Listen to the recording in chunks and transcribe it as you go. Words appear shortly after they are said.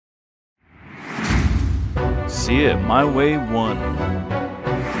See It My Way 1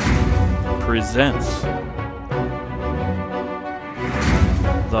 presents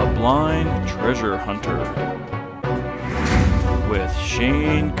The Blind Treasure Hunter with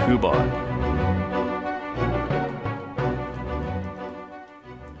Shane Kubat.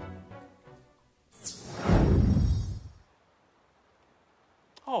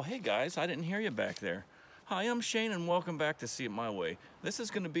 Oh, hey guys, I didn't hear you back there. Hi, I'm Shane and welcome back to See It My Way. This is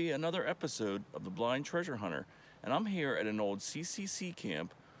going to be another episode of The Blind Treasure Hunter, and I'm here at an old CCC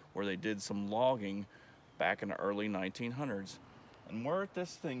camp where they did some logging back in the early 1900s. And we're at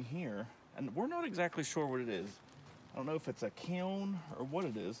this thing here, and we're not exactly sure what it is. I don't know if it's a kiln or what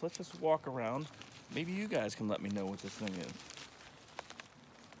it is. Let's just walk around. Maybe you guys can let me know what this thing is.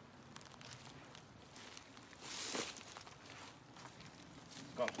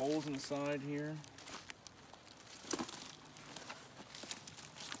 Got holes in the side here.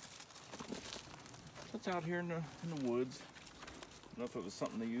 It's out here in the woods. I don't know if it was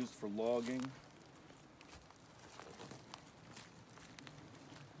something they used for logging.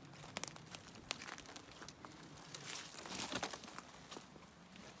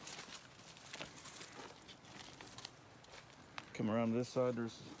 Come around to this side,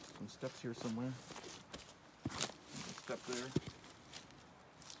 there's some steps here somewhere. A step there.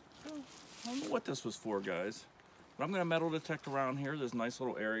 So, I don't know what this was for, guys. But I'm going to metal detect around here. There's a nice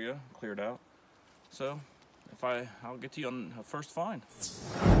little area cleared out. So, I'll get to you on the first find.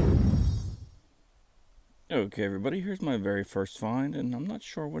 Okay, everybody, here's my very first find, and I'm not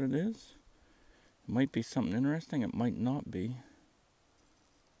sure what it is. It might be something interesting, it might not be.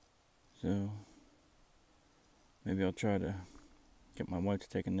 So, maybe I'll try to get my wife to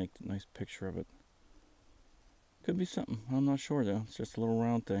take a nice picture of it. Could be something, I'm not sure though. It's just a little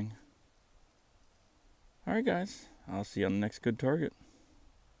round thing. Alright guys, I'll see you on the next good target.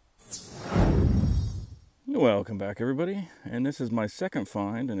 Welcome back everybody, and this is my second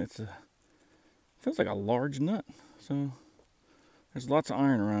find, and it feels like a large nut. So there's lots of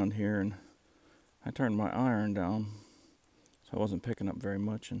iron around here, and I turned my iron down so I wasn't picking up very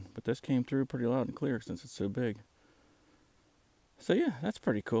much, but this came through pretty loud and clear since it's so big. So yeah, that's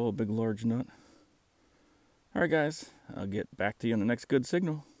pretty cool, a big large nut. Alright guys, I'll get back to you on the next good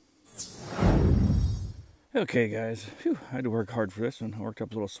signal. Okay guys, phew, I had to work hard for this one. I worked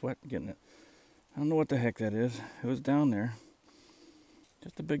up a little sweat getting it. I don't know what the heck that is. It was down there.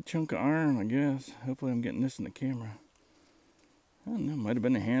 Just a big chunk of iron, I guess. Hopefully I'm getting this in the camera. I don't know, might have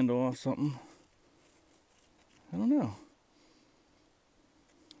been a handle off something. I don't know.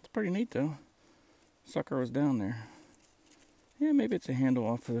 It's pretty neat though. Sucker was down there. Yeah, maybe it's a handle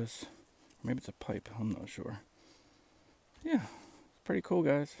off of this. Maybe it's a pipe, I'm not sure. Yeah, it's pretty cool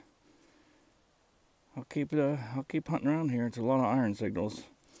guys. I'll keep hunting around here. It's a lot of iron signals.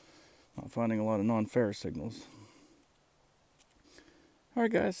 Not finding a lot of non-ferrous signals. Alright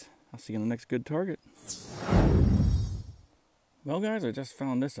guys, I'll see you on the next good target. Well guys, I just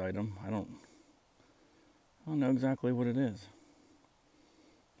found this item. I don't know exactly what it is.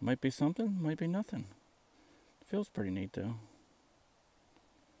 Might be something, might be nothing. It feels pretty neat though.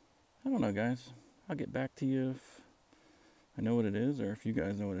 I don't know guys. I'll get back to you if I know what it is, or if you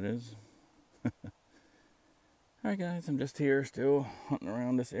guys know what it is. Alright guys, I'm just here still hunting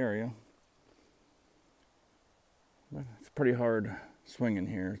around this area. But it's pretty hard swinging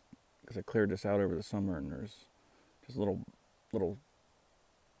here because I cleared this out over the summer, and there's just little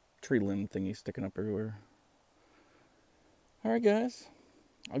tree limb thingy sticking up everywhere. Alright guys,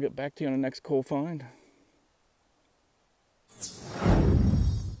 I'll get back to you on the next cool find.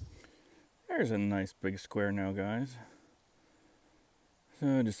 There's a nice big square now guys.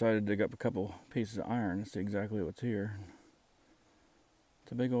 So I decided to dig up a couple pieces of iron to see exactly what's here.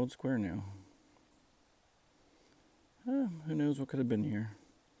 It's a big old square now. Who knows what could have been here.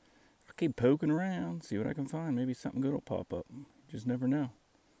 I'll keep poking around, see what I can find. Maybe something good will pop up. You just never know.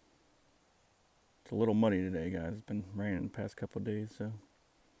 It's a little muddy today, guys. It's been raining the past couple of days, so.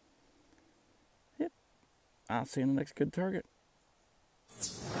 Yep. I'll see you on the next good target.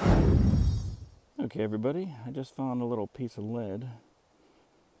 Okay, everybody. I just found a little piece of lead.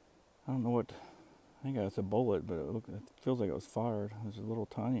 I don't know what. I think it's a bullet, but it feels like it was fired. It was a little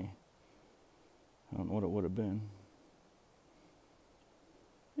tiny. I don't know what it would have been.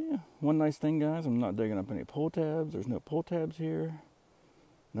 Yeah, one nice thing guys, I'm not digging up any pull tabs. There's no pull tabs here.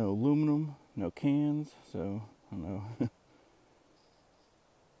 No aluminum, no cans, so I don't know. It's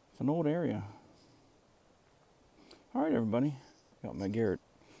an old area. Alright everybody, got my Garrett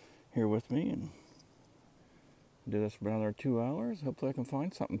here with me, and did this for another 2 hours. Hopefully I can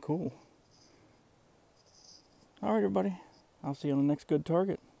find something cool. Alright everybody, I'll see you on the next good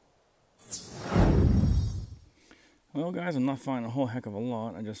target. Well, guys, I'm not finding a whole heck of a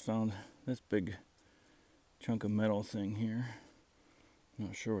lot. I just found this big chunk of metal thing here.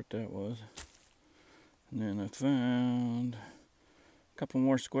 Not sure what that was. And then I found a couple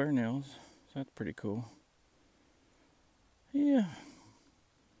more square nails. So that's pretty cool. Yeah,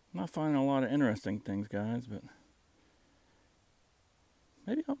 not finding a lot of interesting things, guys, but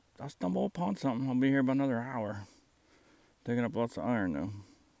maybe I'll stumble upon something. I'll be here about another hour. Digging up lots of iron, though.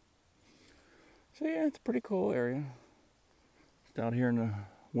 So yeah, it's a pretty cool area. Just out here in the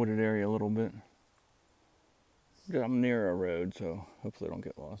wooded area a little bit. I'm near a road, so hopefully I don't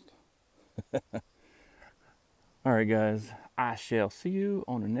get lost. Alright guys, I shall see you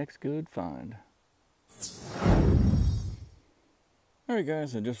on the next good find. Alright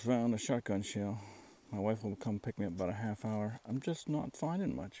guys, I just found a shotgun shell. My wife will come pick me up about a half hour. I'm just not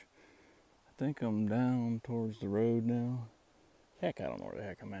finding much. I think I'm down towards the road now. Heck, I don't know where the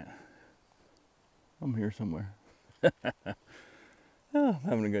heck I'm at. I'm here somewhere. Oh, I'm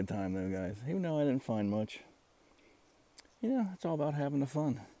having a good time though, guys. Even though I didn't find much. You know, it's all about having the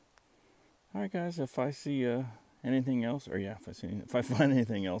fun. Alright guys, if I see anything else, or yeah, if I find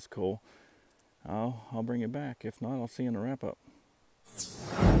anything else cool, I'll bring it back. If not, I'll see you in the wrap up.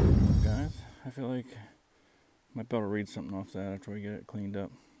 Guys, I feel like I might be able to read something off that after we get it cleaned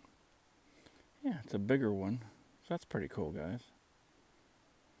up. Yeah, it's a bigger one, so that's pretty cool, guys.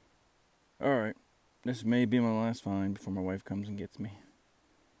 Alright, this may be my last find before my wife comes and gets me.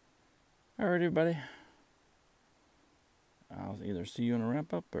 Alright everybody, I'll either see you in a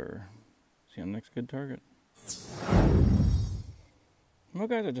wrap up or see you on the next good target. Well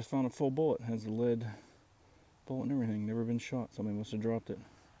guys, I just found a full bullet. It has a lead bullet and everything. Never been shot. Somebody must have dropped it.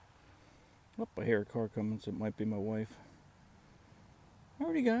 Oh, I hear a car coming, so it might be my wife.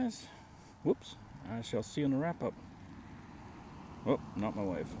 Alrighty guys. Whoops. I shall see you in the wrap up. Oh, not my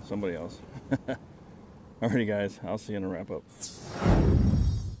wife. Somebody else. Alrighty guys, I'll see you in the wrap up.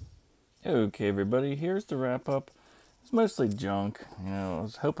 Okay everybody, here's the wrap up. It's mostly junk. You know, I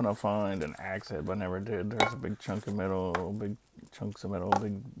was hoping I'd find an axe head, but I never did. There's a big chunk of metal, big chunks of metal,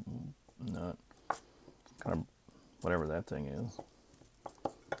 big nut. Kind of whatever that thing is.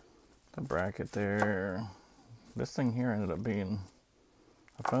 The bracket there. This thing here ended up being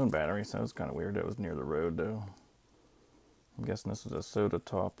a phone battery, so it was kind of weird. It was near the road though. I'm guessing this was a soda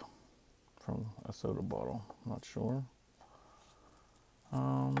top from a soda bottle. I'm not sure.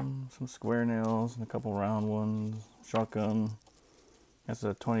 Some square nails and a couple round ones. Shotgun. That's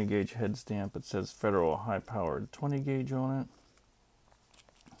a 20 gauge head stamp. It says Federal high powered 20 gauge on it.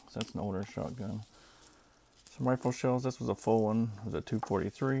 So that's an older shotgun. Some rifle shells. This was a full one. It was a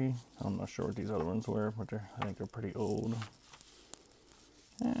 243. I'm not sure what these other ones were, but I think they're pretty old.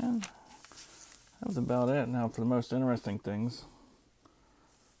 And that was about it. Now for the most interesting things,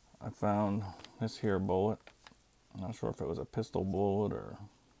 I found this here bullet. I'm not sure if it was a pistol bullet or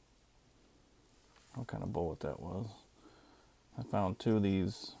what kind of bullet that was. I found two of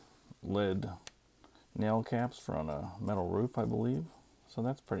these lead nail caps for on a metal roof, I believe. So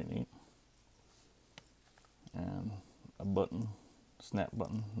that's pretty neat. And a button, snap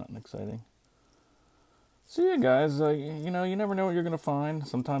button, nothing exciting. So yeah guys, you know, you never know what you're going to find.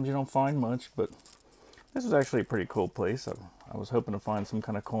 Sometimes you don't find much, but this is actually a pretty cool place. I was hoping to find some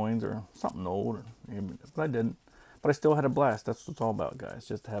kind of coins or something old, but I didn't. But I still had a blast. That's what it's all about, guys.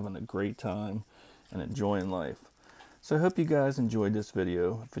 Just having a great time and enjoying life. So I hope you guys enjoyed this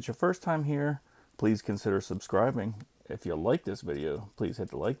video. If it's your first time here, please consider subscribing. If you like this video, please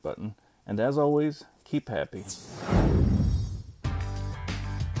hit the like button. And as always, keep happy.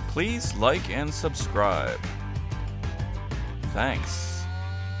 Please like and subscribe. Thanks.